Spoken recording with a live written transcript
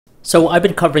So I've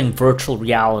been covering virtual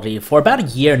reality for about a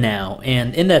year now,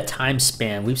 and in that time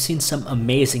span, we've seen some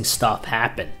amazing stuff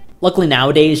happen. Luckily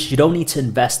nowadays, you don't need to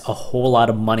invest a whole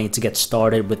lot of money to get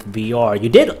started with VR. You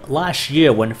did last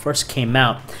year when it first came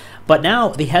out, but now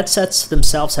the headsets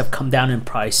themselves have come down in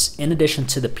price in addition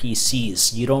to the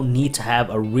PCs. You don't need to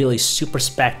have a really super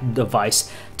spec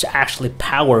device to actually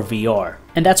power VR.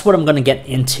 And that's what I'm going to get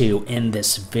into in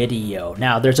this video.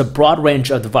 Now, there's a broad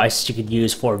range of devices you could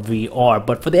use for VR,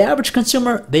 but for the average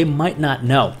consumer, they might not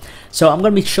know. So I'm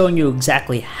going to be showing you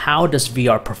exactly how does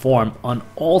VR perform on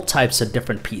all types of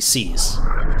different PCs.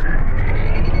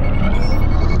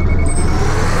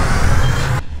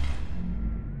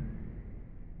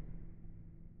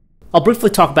 I'll briefly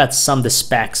talk about some of the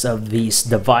specs of these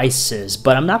devices,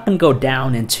 but I'm not going to go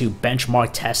down into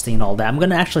benchmark testing and all that. I'm going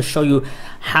to actually show you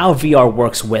how VR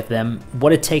works with them,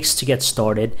 what it takes to get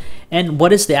started, and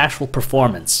what is the actual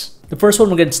performance. The first one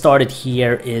we're getting started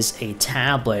here is a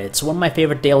tablet. It's one of my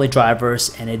favorite daily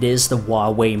drivers, and it is the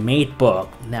Huawei MateBook.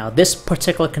 Now, this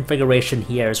particular configuration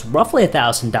here is roughly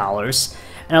 $1,000.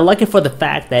 And I like it for the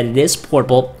fact that it is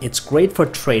portable, it's great for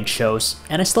trade shows,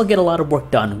 and I still get a lot of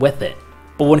work done with it.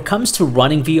 But when it comes to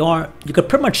running VR, you could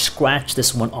pretty much scratch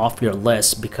this one off your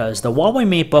list because the Huawei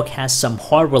MateBook has some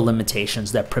hardware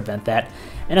limitations that prevent that.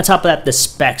 And on top of that, the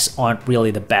specs aren't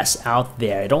really the best out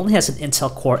there. It only has an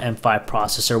Intel Core M5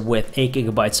 processor with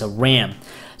 8GB of RAM.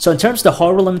 So in terms of the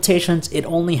hardware limitations, it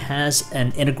only has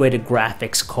an integrated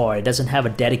graphics card. It doesn't have a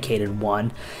dedicated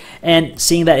one. And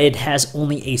seeing that it has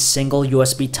only a single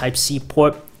USB Type-C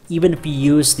port, even if you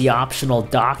use the optional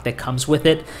dock that comes with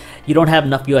it, you don't have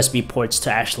enough USB ports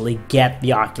to actually get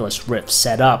the Oculus Rift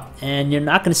set up, and you're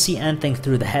not going to see anything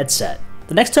through the headset.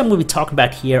 The next time we'll be talking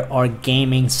about here are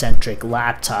gaming-centric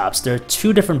laptops. There are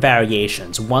two different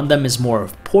variations. One of them is more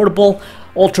portable,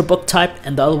 ultrabook type,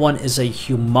 and the other one is a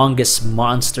humongous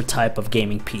monster type of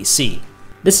gaming PC.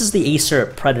 This is the Acer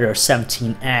Predator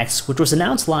 17X, which was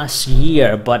announced last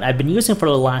year, but I've been using for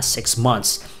the last 6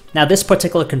 months. Now, this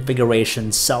particular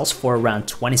configuration sells for around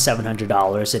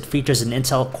 $2,700. It features an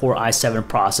Intel Core i7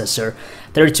 processor,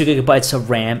 32GB of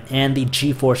RAM, and the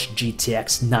GeForce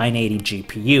GTX 980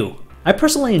 GPU. I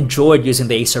personally enjoyed using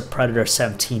the Acer Predator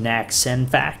 17X, and in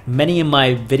fact, many of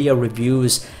my video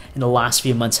reviews in the last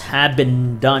few months have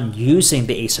been done using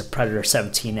the Acer Predator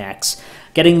 17X.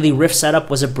 Getting the Rift setup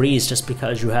was a breeze just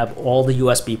because you have all the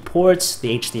USB ports,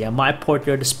 the HDMI port at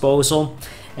your disposal,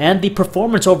 and the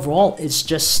performance overall is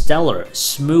just stellar.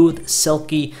 Smooth,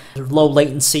 silky, low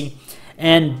latency,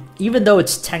 and even though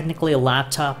it's technically a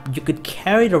laptop, you could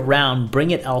carry it around,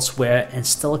 bring it elsewhere, and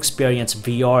still experience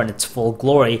VR in its full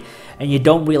glory, and you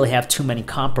don't really have too many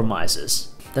compromises.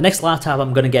 The next laptop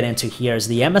I'm going to get into here is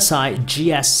the MSI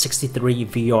GS63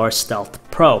 VR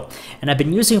Stealth Pro, and I've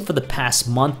been using it for the past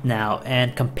month now,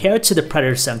 and compared to the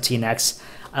Predator 17X,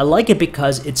 I like it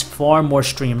because it's far more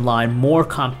streamlined, more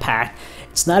compact.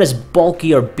 It's not as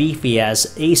bulky or beefy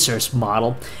as Acer's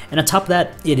model, and on top of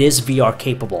that, it is VR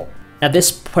capable. Now,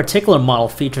 this particular model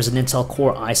features an Intel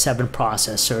Core i7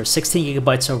 processor,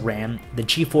 16GB of RAM, the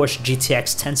GeForce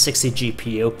GTX 1060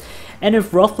 GPU, and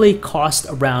it roughly costs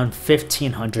around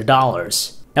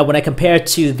 $1,500. Now, when I compare it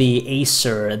to the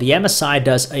Acer, the MSI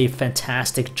does a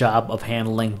fantastic job of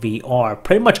handling VR,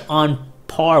 pretty much on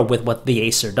par with what the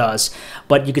Acer does,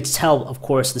 but you could tell, of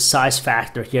course, the size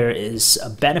factor here is a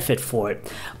benefit for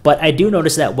it. But I do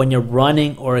notice that when you're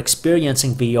running or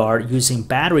experiencing VR using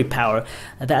battery power,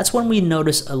 that's when we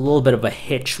notice a little bit of a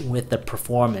hitch with the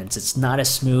performance. It's not as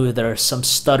smooth, there are some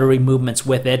stuttery movements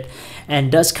with it,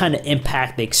 and does kind of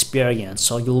impact the experience,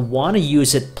 so you'll want to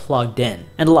use it plugged in.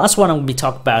 And the last one I'm going to be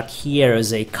talking about here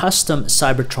is a custom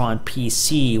Cybertron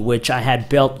PC, which I had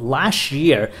built last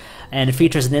year, and it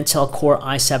features an Intel Core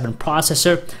i7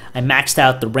 processor. I maxed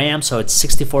out the RAM, so it's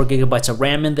 64GB of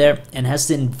RAM in there, and has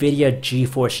the NVIDIA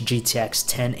GeForce GTX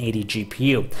 1080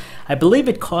 GPU. I believe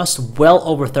it costs well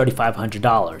over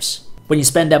 $3,500. When you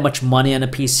spend that much money on a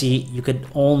PC, you could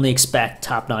only expect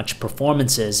top-notch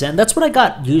performances, and that's what I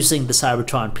got using the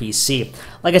Cybertron PC.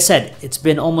 Like I said, it's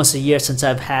been almost a year since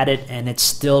I've had it, and it's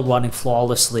still running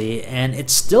flawlessly, and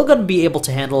it's still going to be able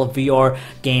to handle VR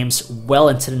games well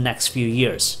into the next few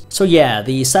years. So yeah,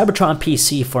 the Cybertron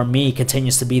PC for me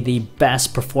continues to be the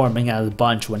best performing out of the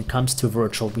bunch when it comes to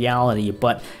virtual reality,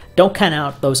 but don't count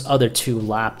out those other two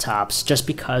laptops just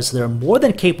because they're more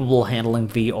than capable of handling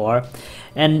VR.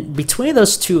 And between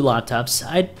those two laptops,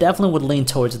 I definitely would lean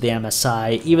towards the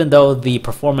MSI, even though the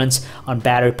performance on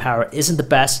battery power isn't the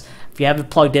best. If you have it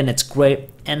plugged in, it's great.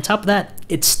 And on top of that,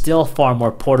 it's still far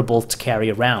more portable to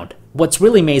carry around. What's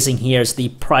really amazing here is the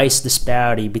price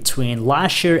disparity between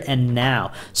last year and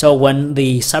now. So when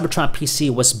the Cybertron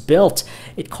PC was built,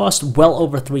 it cost well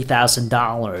over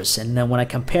 $3,000. And then when I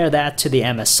compare that to the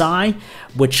MSI,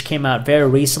 which came out very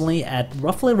recently at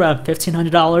roughly around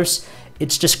 $1,500,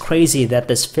 it's just crazy that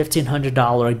this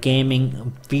 $1,500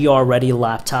 gaming VR-ready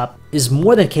laptop is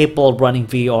more than capable of running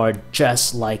VR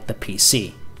just like the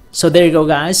PC. So there you go,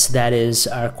 guys. That is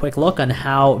our quick look on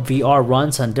how VR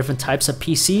runs on different types of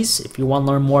PCs. If you want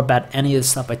to learn more about any of the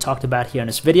stuff I talked about here in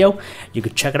this video, you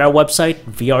can check out our website,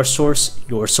 VRSource,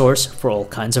 your source for all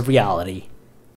kinds of reality.